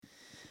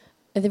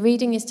The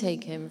reading is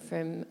taken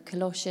from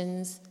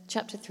Colossians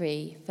chapter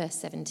 3,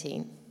 verses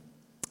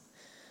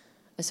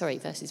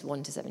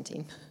 1 to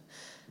 17.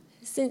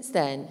 Since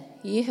then,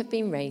 you have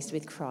been raised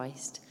with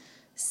Christ.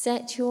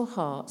 Set your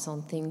hearts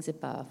on things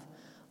above,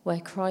 where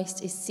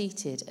Christ is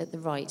seated at the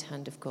right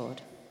hand of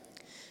God.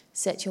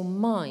 Set your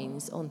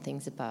minds on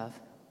things above,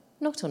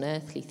 not on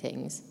earthly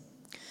things.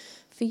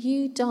 For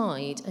you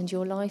died, and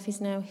your life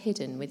is now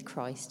hidden with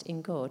Christ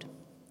in God.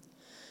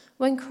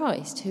 When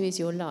Christ, who is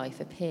your life,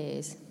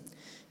 appears,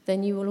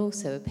 then you will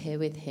also appear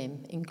with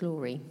him in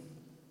glory.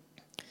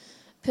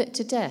 Put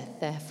to death,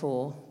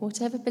 therefore,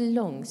 whatever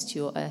belongs to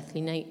your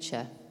earthly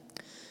nature: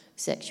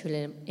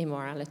 sexual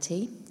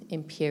immorality,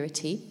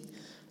 impurity,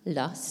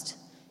 lust,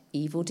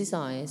 evil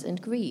desires, and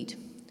greed,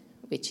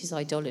 which is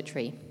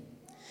idolatry.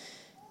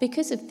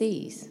 Because of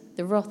these,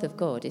 the wrath of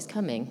God is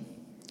coming.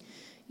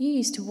 You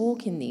used to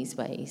walk in these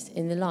ways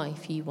in the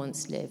life you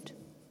once lived,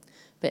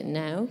 but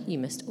now you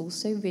must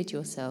also rid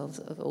yourselves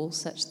of all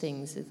such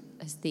things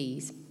as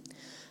these: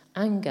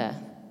 anger,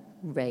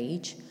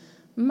 rage,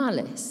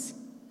 malice,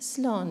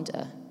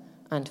 slander,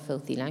 and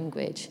filthy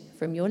language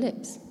from your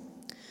lips.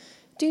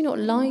 Do not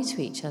lie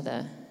to each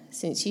other,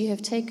 since you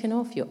have taken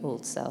off your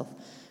old self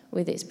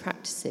with its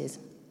practices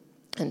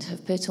and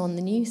have put on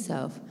the new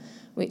self,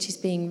 which is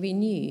being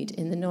renewed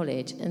in the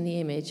knowledge and the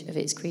image of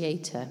its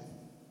creator.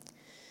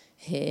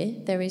 Here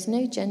there is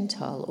no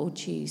Gentile or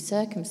Jew,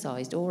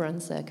 circumcised or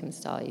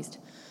uncircumcised,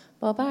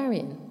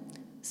 barbarian,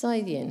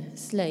 Scythian,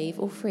 slave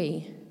or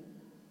free,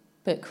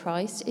 but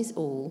Christ is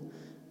all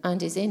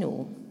and is in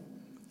all.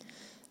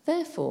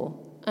 Therefore,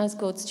 as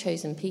God's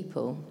chosen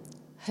people,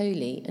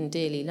 holy and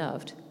dearly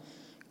loved,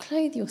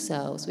 clothe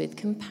yourselves with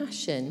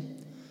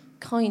compassion,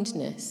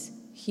 kindness,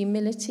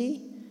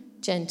 humility,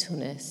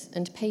 gentleness,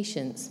 and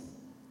patience.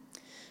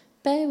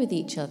 Bear with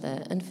each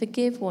other and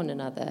forgive one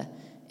another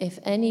if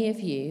any of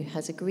you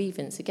has a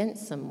grievance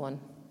against someone.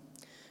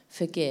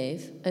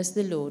 Forgive as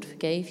the Lord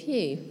forgave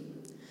you.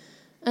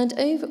 And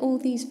over all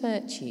these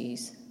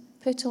virtues,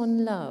 put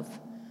on love,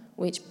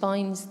 which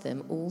binds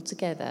them all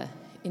together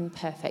in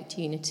perfect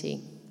unity.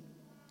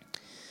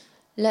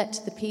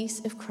 Let the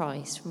peace of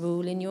Christ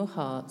rule in your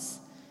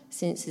hearts,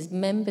 since as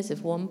members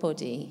of one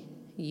body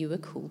you are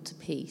called to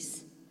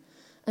peace.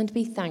 And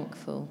be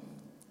thankful.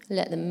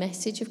 Let the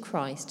message of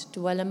Christ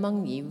dwell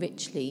among you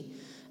richly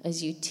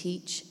as you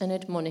teach and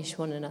admonish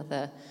one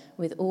another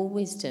with all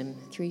wisdom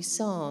through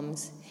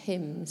psalms,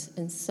 hymns,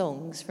 and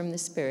songs from the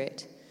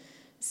Spirit,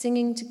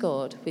 singing to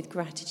God with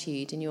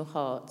gratitude in your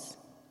hearts.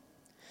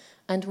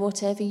 And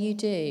whatever you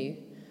do,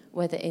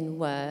 whether in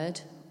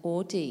word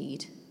or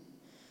deed,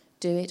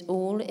 do it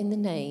all in the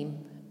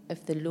name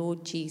of the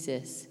Lord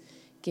Jesus,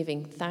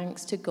 giving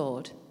thanks to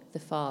God the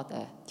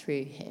Father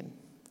through him.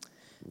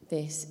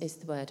 This is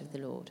the word of the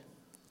Lord.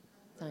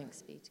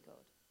 Thanks be to God.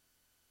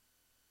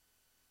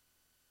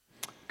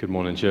 Good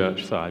morning,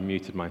 church. Sorry, I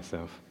muted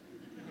myself.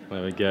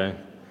 There we go.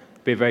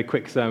 Be a very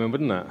quick sermon,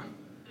 wouldn't it?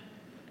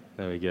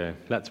 There we go.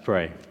 Let's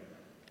pray.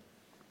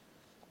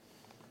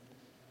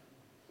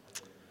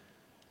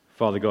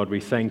 Father God, we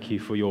thank you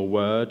for your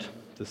word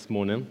this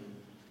morning.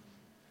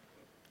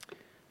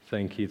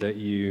 Thank you that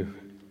you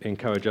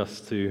encourage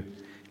us to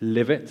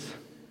live it.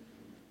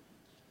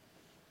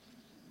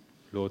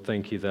 Lord,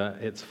 thank you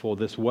that it's for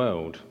this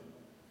world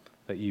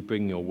that you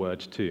bring your word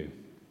to.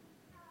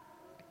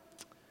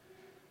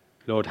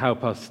 Lord,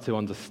 help us to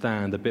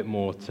understand a bit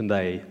more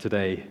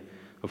today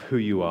of who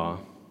you are,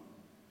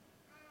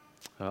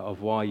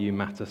 of why you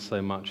matter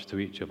so much to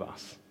each of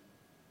us,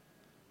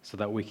 so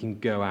that we can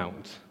go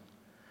out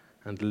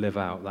and live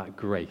out that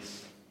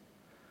grace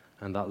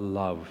and that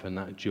love and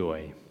that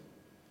joy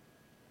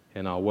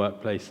in our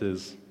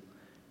workplaces,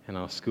 in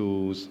our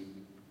schools,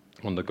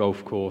 on the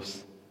golf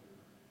course,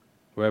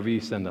 wherever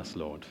you send us,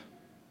 Lord.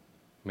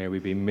 May we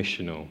be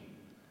missional,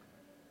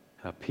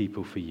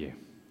 people for you,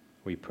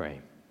 we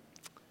pray.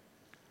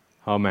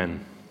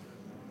 Amen.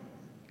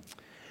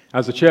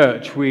 As a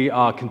church, we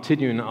are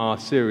continuing our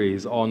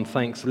series on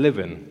thanks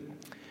living.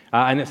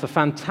 And it's a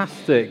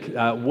fantastic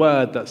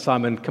word that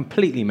Simon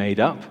completely made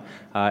up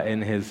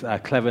in his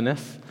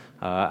cleverness.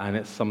 And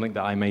it's something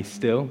that I may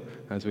steal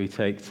as we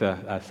take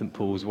to St.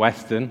 Paul's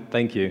Weston.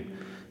 Thank you.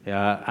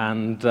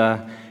 And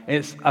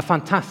it's a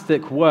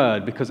fantastic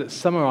word because it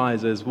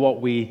summarizes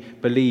what we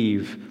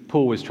believe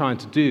Paul was trying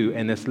to do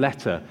in this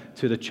letter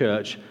to the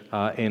church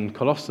in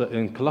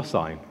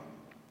Colossae.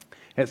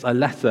 It's a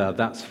letter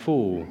that's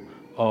full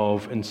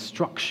of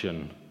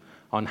instruction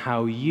on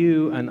how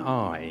you and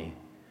I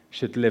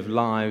should live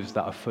lives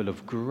that are full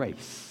of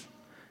grace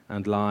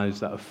and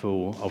lives that are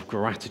full of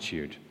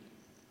gratitude.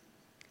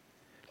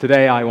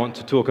 Today I want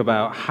to talk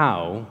about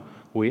how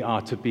we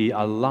are to be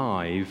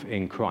alive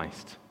in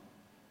Christ.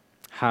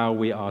 How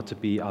we are to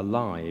be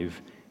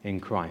alive in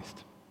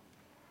Christ.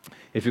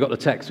 If you've got the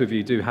text with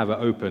you, do have it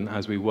open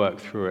as we work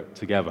through it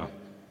together.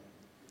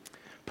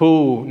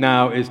 Paul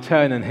now is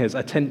turning his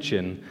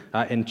attention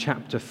in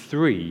chapter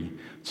 3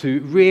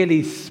 to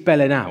really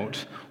spelling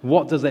out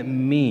what does it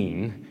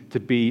mean to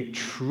be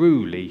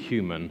truly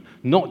human,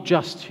 not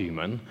just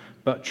human,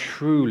 but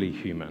truly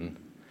human,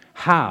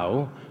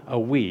 how are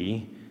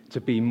we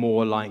to be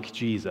more like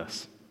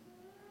Jesus?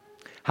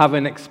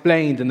 Having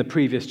explained in the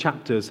previous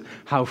chapters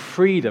how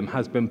freedom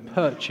has been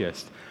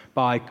purchased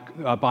by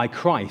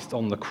Christ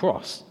on the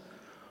cross,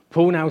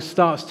 Paul now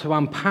starts to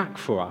unpack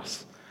for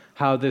us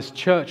how this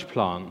church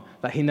plant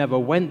that he never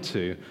went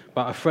to,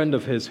 but a friend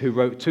of his who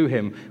wrote to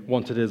him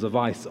wanted his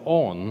advice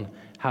on,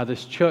 how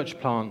this church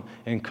plant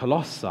in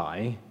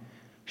Colossae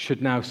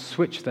should now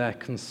switch their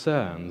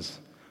concerns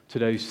to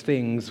those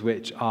things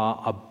which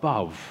are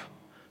above,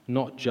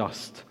 not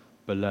just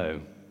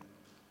below.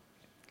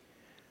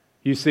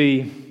 You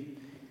see,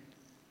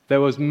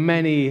 there was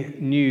many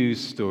news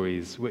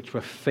stories which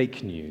were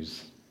fake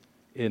news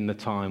in the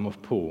time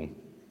of Paul.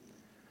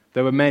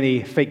 There were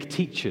many fake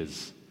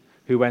teachers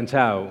who went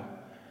out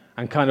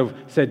and kind of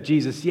said,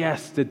 Jesus,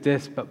 yes, did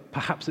this, but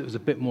perhaps it was a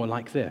bit more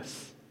like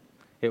this.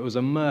 It was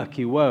a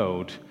murky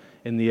world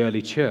in the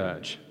early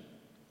church.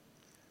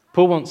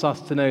 Paul wants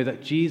us to know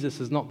that Jesus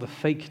is not the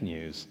fake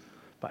news,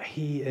 but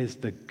he is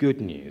the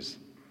good news.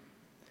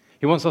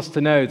 He wants us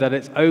to know that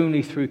it's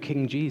only through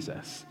King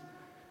Jesus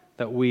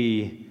that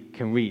we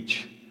can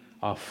reach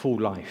our full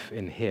life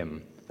in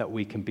him, that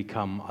we can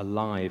become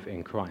alive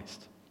in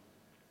Christ.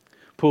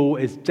 Paul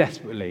is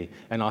desperately,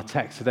 in our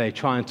text today,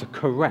 trying to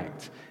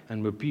correct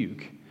and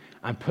rebuke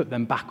and put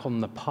them back on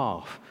the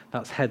path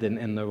that's heading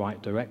in the right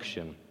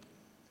direction.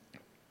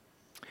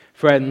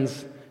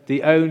 Friends,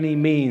 the only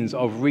means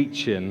of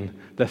reaching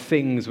the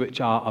things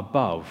which are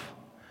above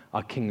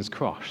are King's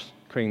Cross.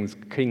 And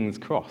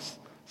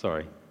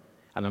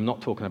I'm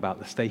not talking about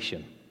the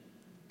station.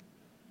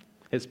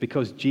 It's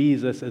because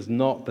Jesus is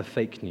not the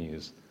fake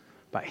news,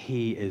 but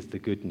he is the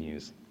good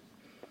news.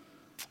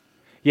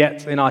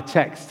 Yet, in our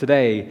text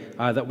today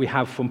that we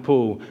have from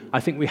Paul, I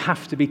think we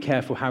have to be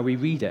careful how we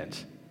read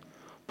it.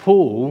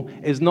 Paul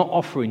is not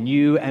offering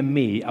you and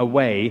me a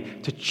way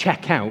to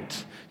check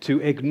out, to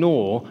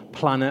ignore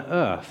planet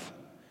Earth.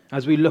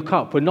 As we look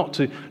up, we're not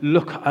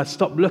to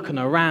stop looking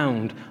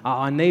around at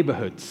our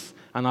neighborhoods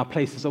and our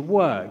places of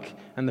work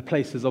and the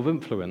places of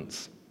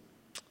influence.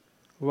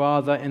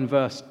 Rather, in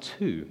verse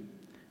 2,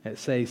 it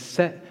says,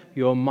 set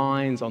your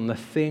minds on the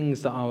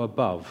things that are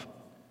above,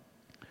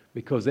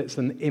 because it's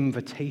an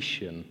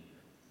invitation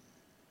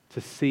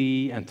to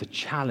see and to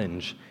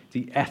challenge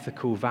the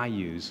ethical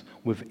values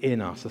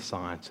within our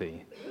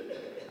society.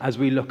 As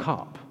we look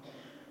up,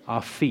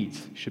 our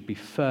feet should be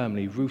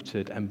firmly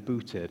rooted and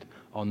booted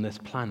on this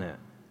planet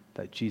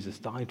that Jesus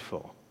died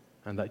for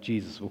and that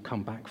Jesus will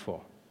come back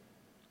for.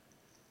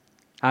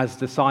 As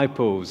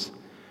disciples,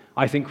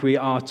 I think we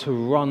are to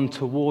run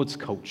towards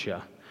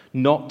culture,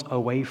 not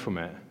away from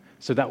it,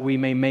 so that we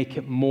may make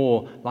it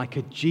more like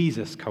a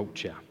Jesus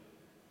culture.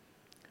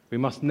 We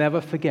must never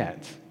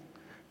forget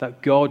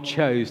that God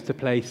chose to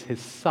place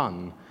his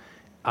son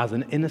as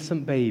an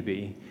innocent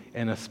baby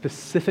in a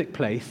specific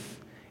place,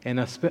 in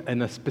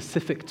a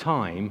specific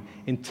time,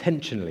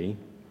 intentionally,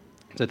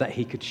 so that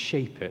he could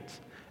shape it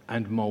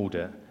and mold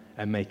it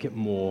and make it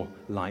more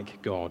like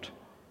God.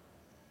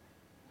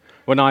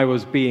 When I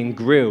was being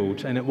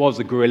grilled, and it was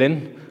a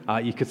grilling,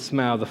 you could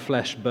smell the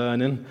flesh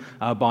burning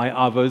by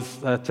others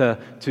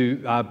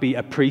to be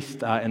a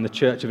priest in the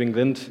Church of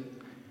England.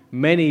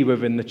 Many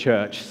within the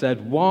church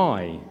said,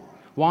 why?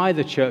 Why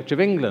the Church of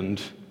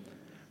England?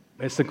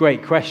 It's a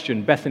great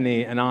question.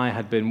 Bethany and I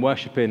had been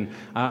worshipping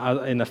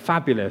in a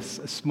fabulous,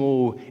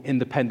 small,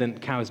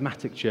 independent,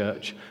 charismatic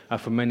church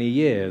for many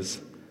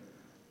years.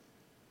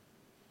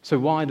 So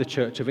why the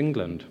Church of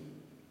England?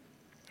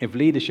 If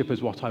leadership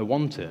is what I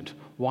wanted,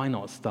 why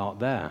not start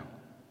there?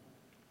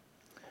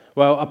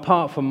 Well,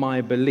 apart from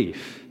my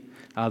belief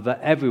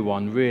that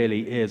everyone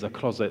really is a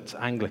closet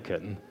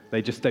Anglican,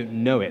 they just don't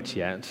know it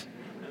yet,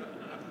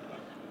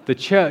 the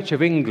Church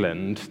of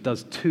England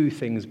does two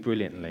things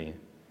brilliantly.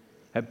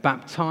 It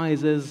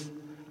baptizes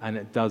and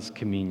it does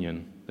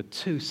communion, the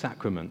two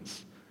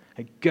sacraments.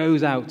 It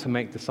goes out to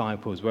make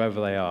disciples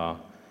wherever they are,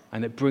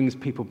 and it brings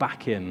people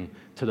back in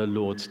to the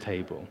Lord's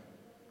table.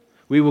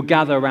 We will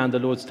gather around the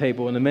Lord's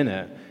table in a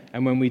minute,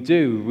 and when we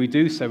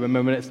do so,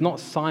 remember, it's not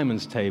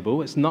Simon's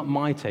table, it's not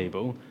my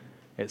table,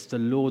 it's the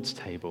Lord's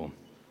table.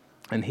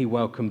 And he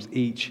welcomes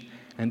each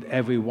and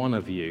every one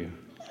of you,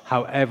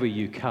 however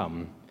you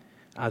come,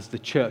 as the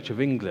Church of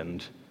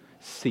England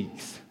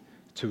seeks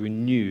to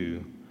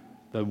renew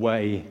the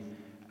way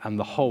and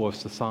the whole of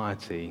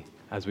society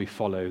as we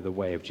follow the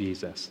way of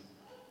Jesus.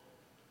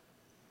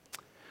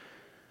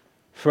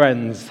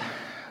 Friends,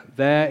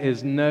 there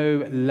is no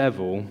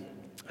level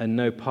and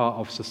no part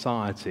of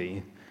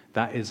society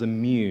that is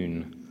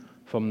immune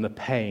from the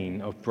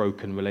pain of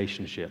broken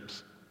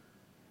relationships.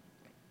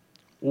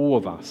 All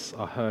of us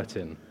are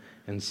hurting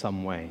in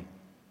some way.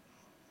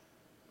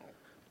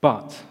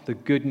 But the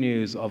good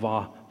news of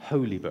our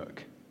holy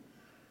book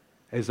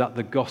is that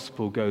the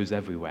gospel goes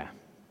everywhere.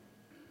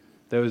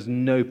 There is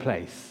no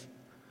place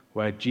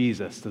where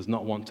Jesus does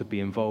not want to be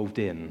involved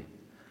in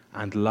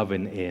and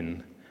loving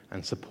in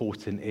and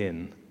supporting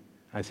in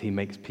as he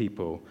makes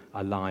people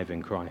alive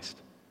in Christ.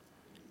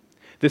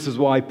 This is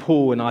why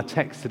Paul in our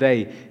text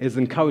today is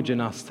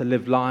encouraging us to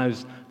live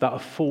lives that are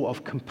full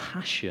of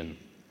compassion,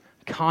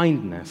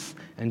 kindness,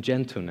 and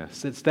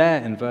gentleness. It's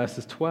there in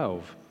verses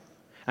 12.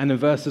 And in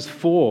verses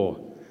 4,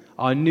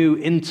 our new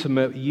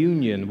intimate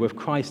union with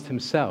Christ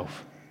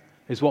himself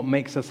is what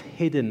makes us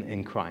hidden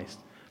in Christ,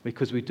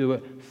 because we do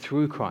it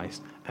through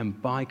Christ and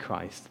by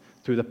Christ,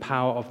 through the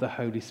power of the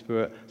Holy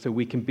Spirit, so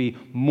we can be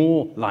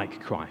more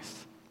like Christ.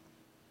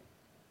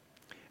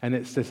 And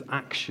it's this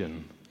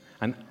action,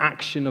 an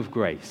action of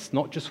grace,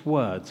 not just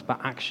words, but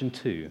action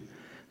too,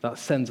 that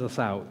sends us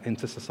out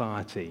into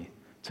society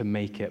to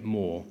make it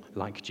more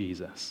like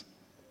Jesus.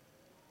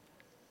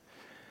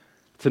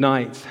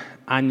 Tonight,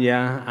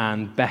 Anya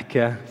and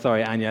Becca,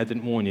 sorry, Anya, I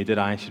didn't warn you, did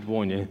I? I should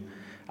warn you,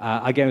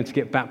 are going to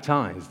get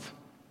baptized.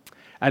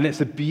 And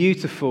it's a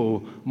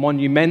beautiful,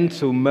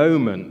 monumental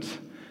moment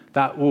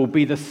that will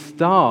be the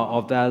start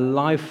of their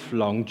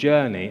lifelong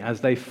journey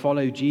as they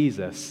follow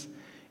Jesus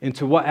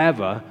into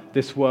whatever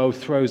this world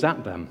throws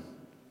at them.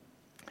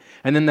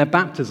 And in their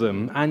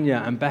baptism,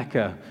 Anya and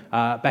Becca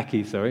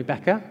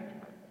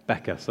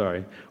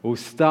will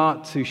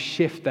start to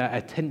shift their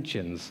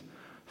attentions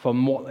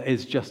from what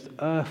is just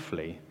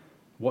earthly,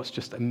 what's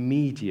just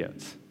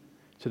immediate,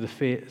 to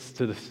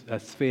the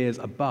spheres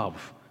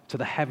above, to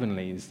the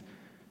heavenlies,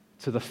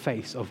 to the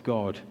face of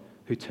God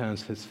who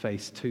turns his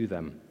face to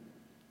them.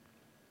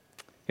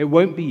 It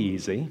won't be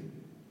easy,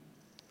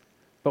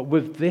 but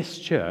with this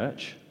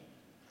church,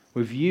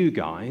 with you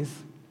guys,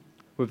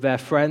 with their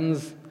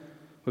friends,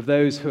 with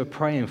those who are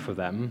praying for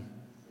them,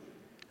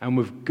 and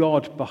with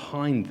God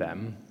behind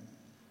them,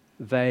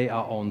 they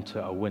are on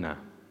to a winner.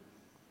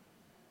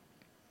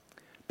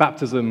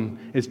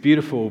 Baptism is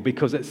beautiful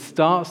because it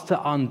starts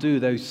to undo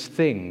those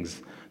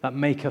things that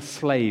make us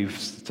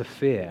slaves to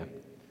fear.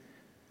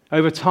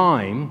 Over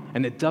time,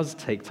 and it does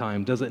take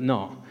time, does it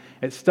not?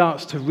 It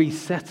starts to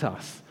reset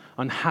us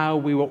on how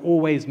we were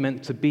always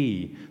meant to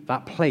be,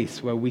 that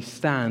place where we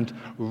stand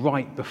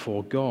right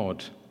before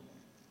God,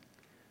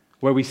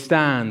 where we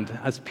stand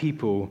as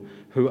people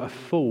who are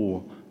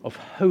full of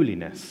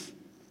holiness,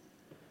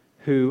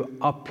 who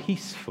are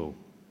peaceful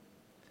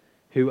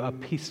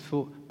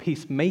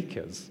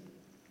peacemakers,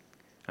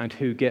 and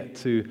who get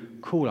to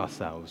call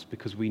ourselves,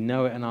 because we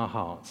know it in our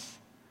hearts,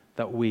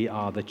 that we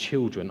are the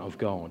children of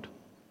God.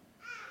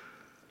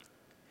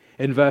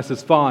 In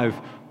verses 5,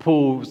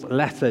 Paul's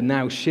letter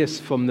now shifts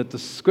from the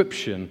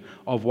description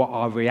of what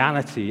our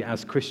reality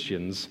as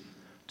Christians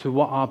to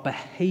what our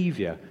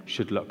behavior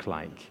should look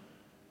like.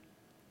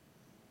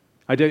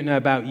 I don't know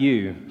about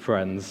you,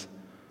 friends,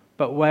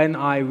 but when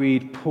I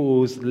read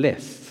Paul's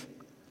list,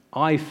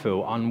 I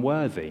feel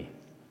unworthy.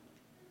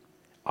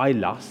 I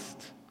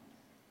lust.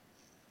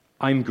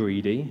 I'm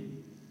greedy.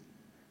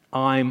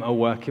 I'm a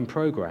work in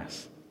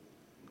progress.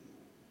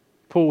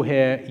 Paul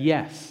here,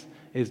 yes,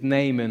 is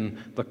naming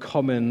the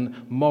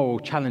common moral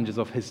challenges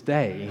of his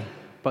day,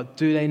 but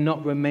do they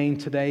not remain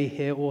today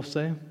here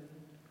also?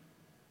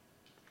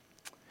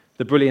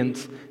 The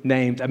brilliant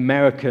named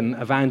American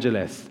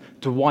evangelist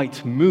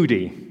Dwight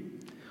Moody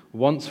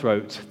once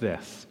wrote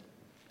this: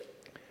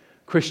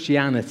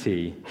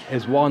 Christianity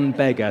is one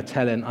beggar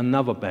telling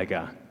another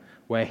beggar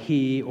where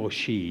he or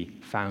she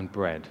found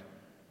bread.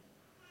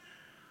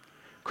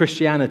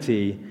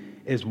 Christianity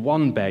is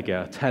one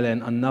beggar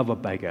telling another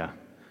beggar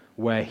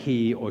where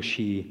he or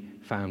she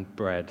found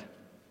bread.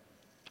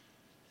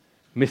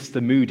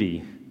 Mr.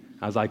 Moody,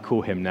 as I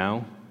call him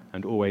now,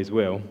 and always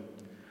will,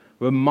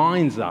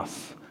 reminds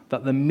us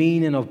that the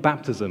meaning of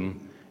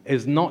baptism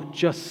is not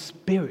just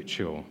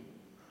spiritual,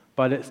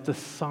 but it's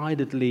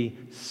decidedly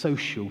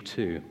social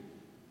too.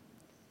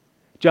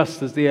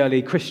 Just as the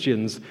early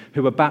Christians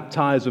who were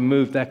baptized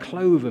removed their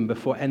clothing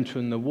before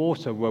entering the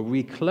water were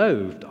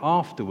reclothed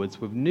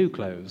afterwards with new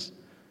clothes,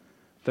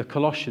 the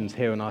Colossians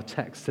here in our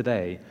text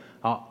today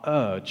are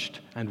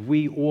urged, and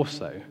we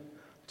also,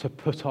 to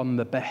put on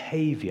the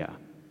behavior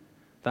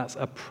that's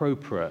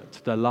appropriate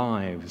to their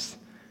lives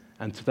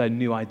and to their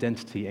new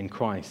identity in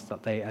Christ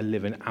that they are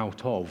living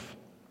out of.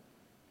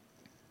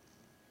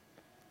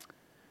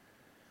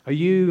 Are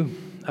you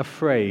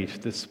afraid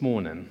this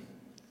morning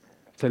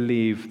to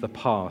leave the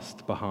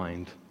past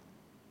behind?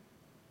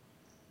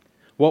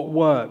 What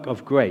work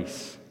of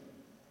grace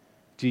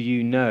do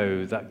you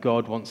know that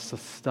God wants to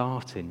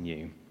start in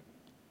you,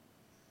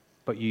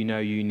 but you know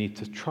you need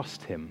to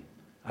trust him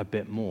a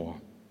bit more?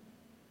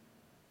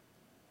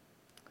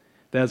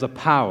 There's a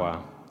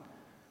power,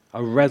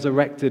 a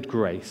resurrected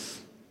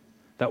grace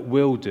that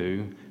will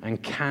do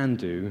and can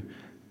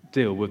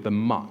deal with the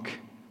muck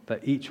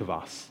that each of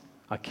us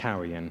are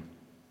carrying,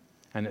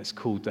 and it's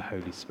called the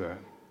Holy Spirit.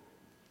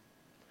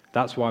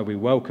 That's why we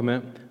welcome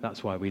it,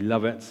 that's why we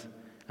love it,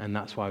 and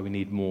that's why we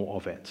need more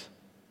of it.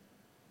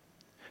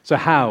 So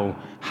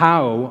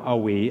how are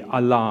we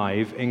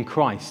alive in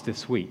Christ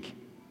this week?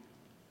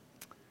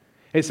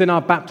 It's in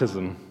our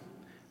baptism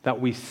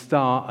that we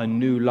start a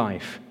new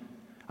life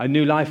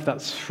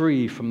that's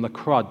free from the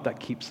crud that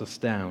keeps us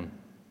down.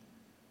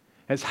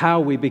 It's how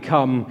we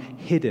become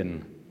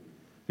hidden,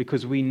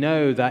 because we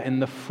know that in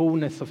the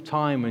fullness of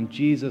time, when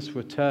Jesus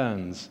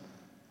returns,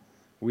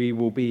 we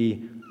will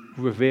be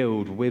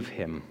revealed with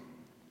him.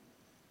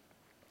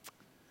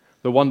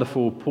 The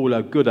wonderful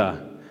Paula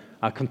Gooder,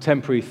 a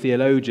contemporary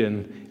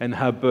theologian, in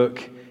her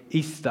book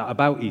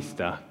about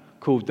Easter,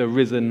 called The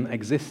Risen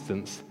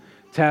Existence,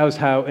 tells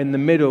how in the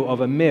middle of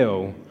a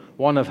meal,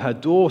 one of her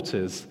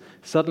daughters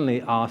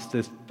suddenly asked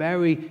this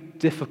very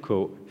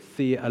difficult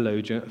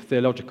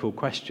theological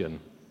question.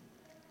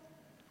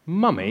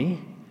 Mummy,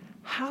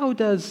 how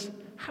does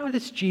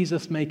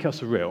Jesus make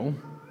us real?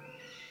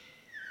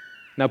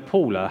 Now,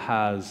 Paula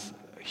has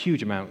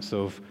huge amounts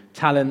of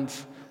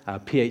talent,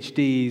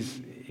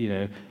 PhDs,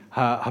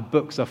 her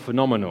books are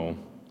phenomenal,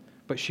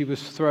 but she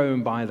was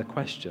thrown by the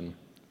question.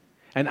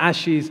 And as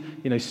she's,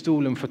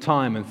 stalling for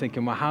time and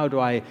thinking, well, how do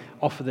I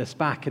offer this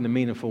back in a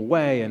meaningful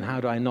way, and how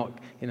do I not,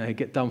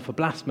 get done for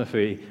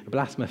blasphemy?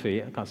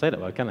 I can't say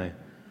that word, can I?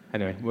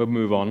 Anyway, we'll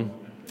move on.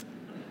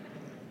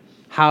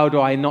 How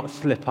do I not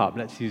slip up?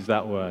 Let's use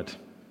that word.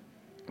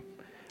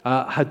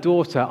 Her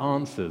daughter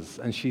answers,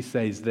 and she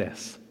says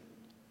this: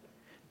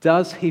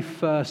 does he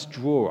first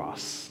draw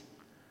us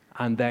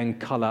and then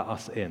color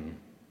us in?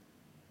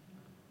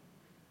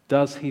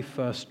 Does he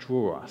first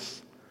draw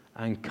us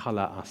and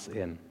color us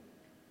in?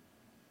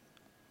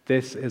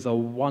 This is a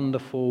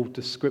wonderful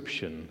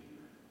description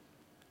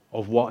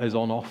of what is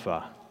on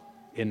offer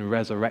in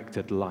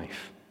resurrected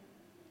life.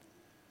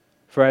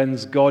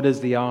 Friends, God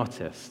is the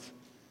artist.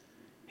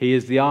 He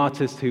is the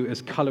artist who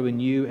is coloring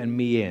you and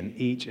me in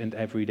each and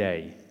every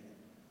day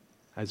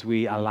as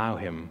we allow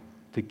him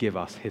to give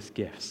us his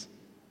gifts.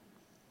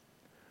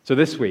 So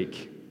this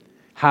week,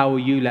 how will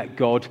you let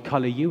God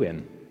color you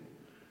in?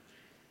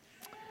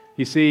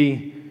 You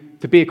see,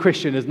 to be a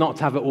Christian is not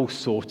to have it all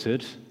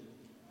sorted.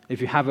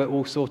 If you have it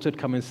all sorted,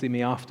 come and see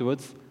me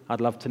afterwards.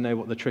 I'd love to know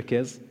what the trick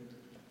is.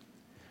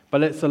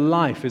 But it's a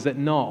life, is it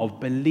not,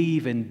 of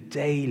believing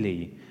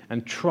daily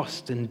and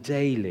trusting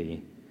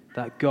daily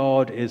that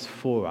God is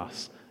for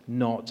us,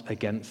 not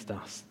against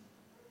us.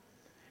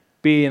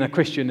 Being a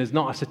Christian is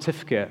not a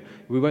certificate.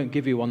 We won't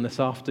give you one this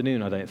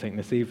afternoon, I don't think,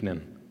 this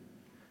evening.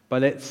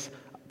 But it's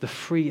the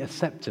free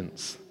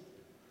acceptance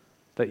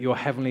that your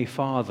Heavenly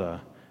Father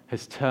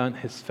has turned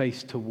his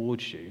face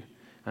towards you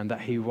and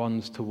that he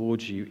runs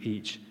towards you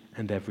each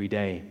and every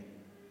day.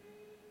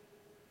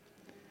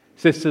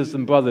 Sisters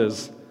and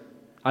brothers,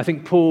 I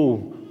think Paul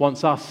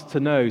wants us to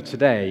know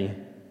today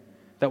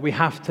that we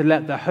have to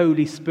let the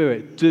Holy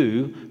Spirit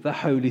do the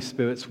Holy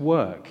Spirit's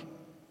work.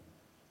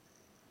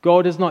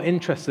 God is not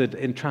interested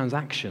in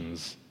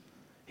transactions.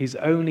 He's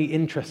only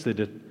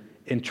interested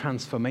in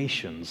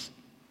transformations.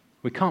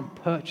 We can't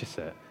purchase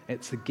it.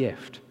 It's a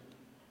gift.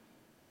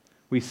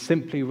 We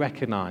simply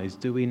recognize,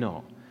 do we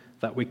not,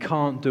 that we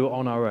can't do it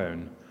on our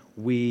own.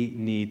 We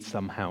need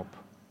some help.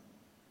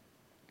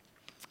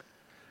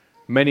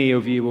 Many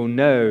of you will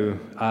know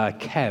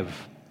Kev,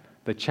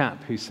 the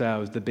chap who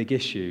sells the Big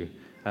Issue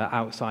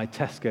outside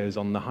Tesco's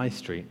on the high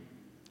street.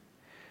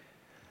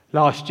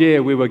 Last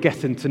year, we were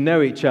getting to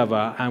know each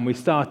other, and we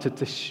started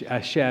to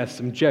share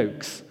some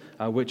jokes,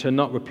 which are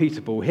not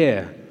repeatable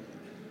here.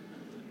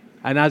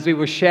 And as we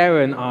were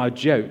sharing our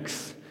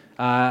jokes,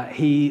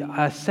 he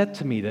said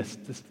to me this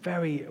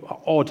very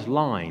odd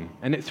line,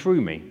 and it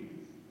threw me.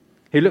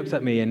 He looked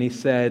at me and he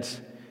said,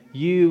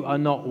 you are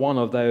one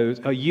of those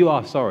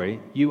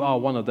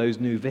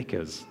new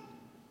vicars.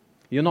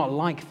 You're not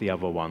like the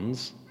other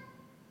ones.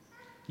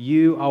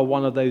 You are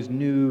one of those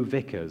new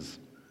vicars.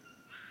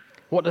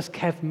 What does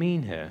Kev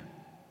mean here?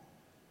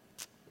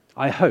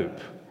 I hope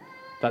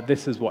that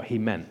this is what he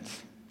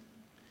meant.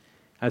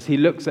 As he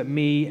looks at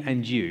me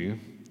and you,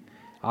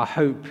 I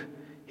hope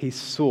he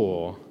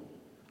saw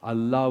a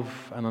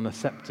love and an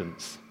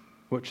acceptance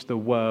which the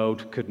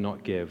world could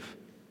not give.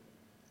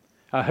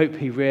 I hope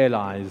he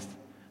realized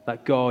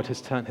that God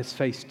has turned his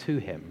face to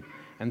him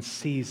and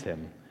sees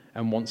him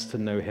and wants to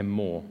know him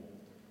more.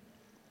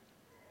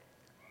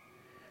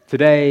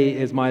 Today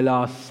is my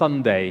last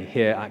Sunday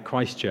here at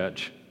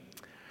Christchurch.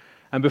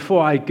 And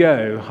before I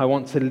go, I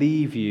want to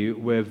leave you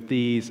with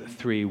these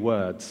 3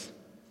 words.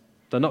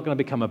 They're not going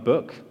to become a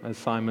book, as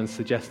Simon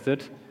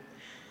suggested.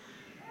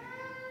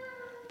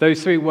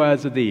 Those 3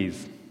 words are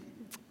these: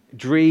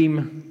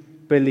 dream,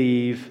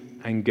 believe,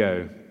 and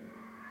go.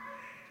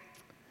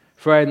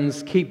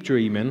 Friends, keep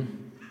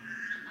dreaming.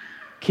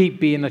 Keep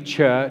being a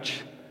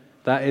church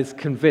that is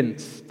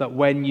convinced that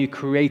when you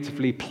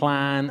creatively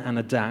plan and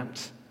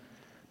adapt,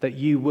 that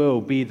you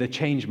will be the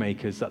change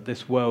makers that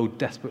this world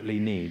desperately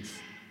needs.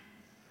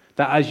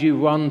 That as you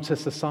run to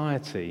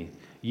society,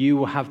 you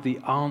will have the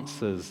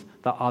answers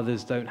that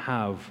others don't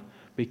have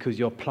because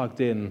you're plugged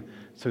in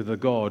to the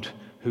God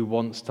who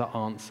wants to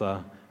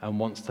answer and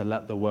wants to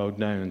let the world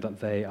know that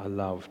they are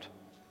loved.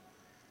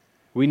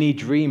 We need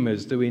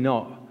dreamers, do we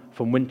not,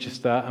 from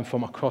Winchester and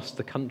from across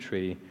the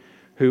country,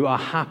 who are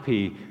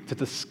happy to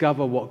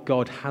discover what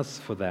God has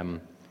for them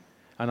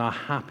and are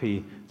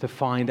happy to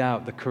find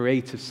out the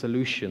creative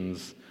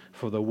solutions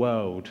for the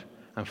world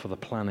and for the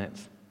planet.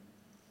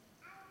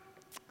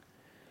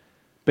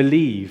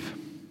 Believe.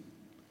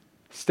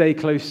 Stay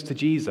close to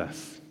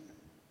Jesus.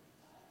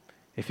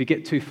 If you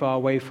get too far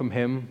away from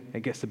him,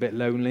 it gets a bit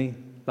lonely,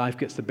 life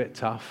gets a bit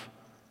tough.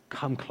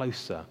 Come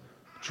closer,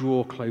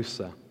 draw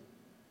closer.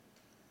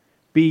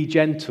 Be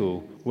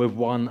gentle with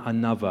one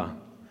another,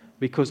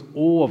 because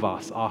all of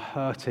us are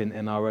hurting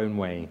in our own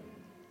way.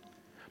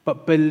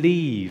 But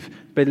believe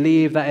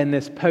that in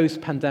this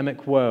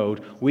post-pandemic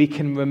world, we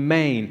can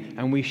remain,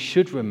 and we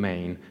should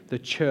remain, the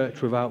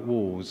church without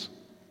walls.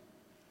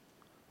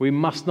 We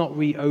must not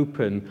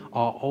reopen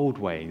our old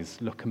ways,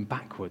 looking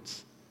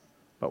backwards,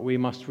 but we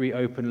must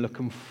reopen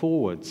looking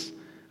forwards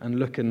and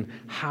looking,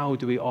 how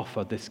do we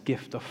offer this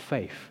gift of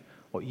faith,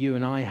 what you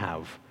and I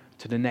have,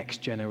 to the next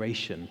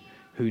generation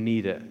who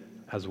need it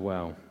as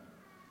well.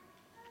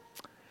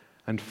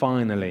 And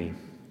finally,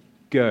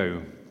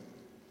 go.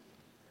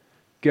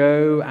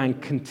 Go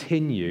and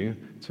continue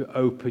to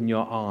open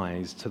your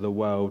eyes to the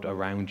world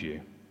around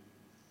you.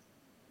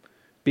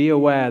 Be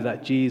aware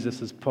that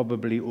Jesus is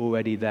probably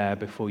already there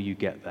before you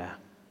get there.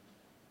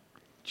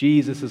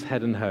 Jesus is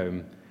heading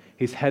home.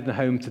 He's heading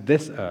home to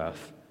this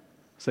earth.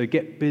 So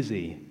get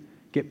busy.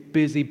 Get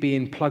busy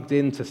being plugged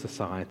into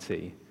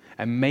society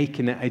and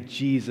making it a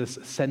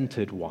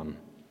Jesus-centered one.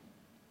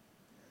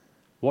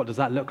 What does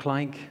that look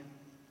like?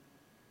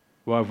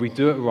 Well, if we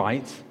do it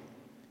right,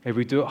 if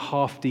we do it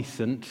half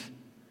decent,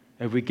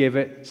 if we give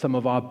it some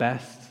of our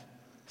best,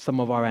 some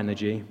of our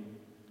energy,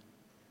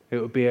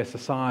 it would be a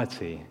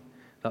society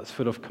that's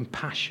full of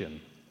compassion,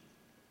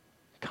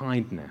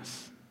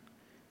 kindness,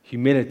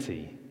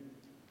 humility,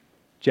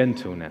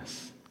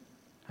 gentleness,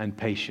 and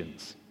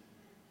patience.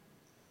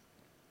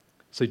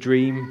 So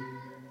dream,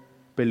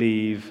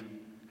 believe,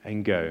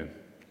 and go.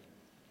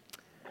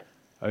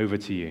 Over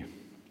to you.